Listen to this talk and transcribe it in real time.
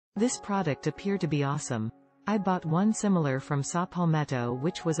This product appeared to be awesome. I bought one similar from Saw Palmetto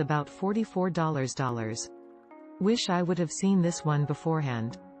which was about $44. Wish I would have seen this one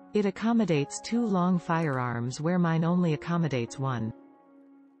beforehand. It accommodates 2 long firearms where mine only accommodates 1.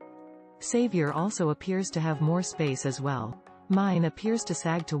 Savior also appears to have more space as well. Mine appears to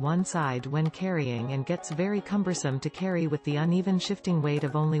sag to one side when carrying and gets very cumbersome to carry with the uneven shifting weight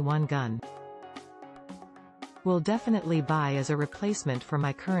of only one gun. Will definitely buy as a replacement for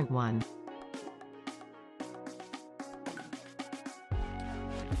my current one.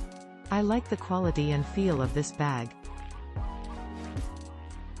 I like the quality and feel of this bag.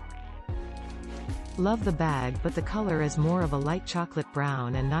 Love the bag, but the color is more of a light chocolate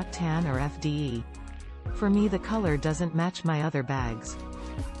brown and not tan or FDE. For me the color doesn't match my other bags.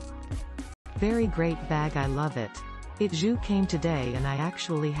 Very great bag, I love it. It came today and I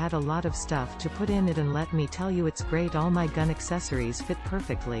actually had a lot of stuff to put in it, and let me tell you it's great, all my gun accessories fit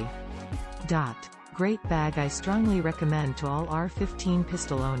perfectly. Great bag, I strongly recommend to all R15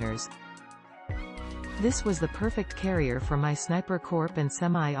 pistol owners. This was the perfect carrier for my Sniper Corp and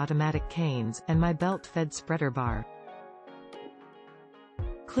semi-automatic canes, and my belt-fed spreader bar.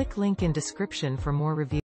 Click link in description for more reviews.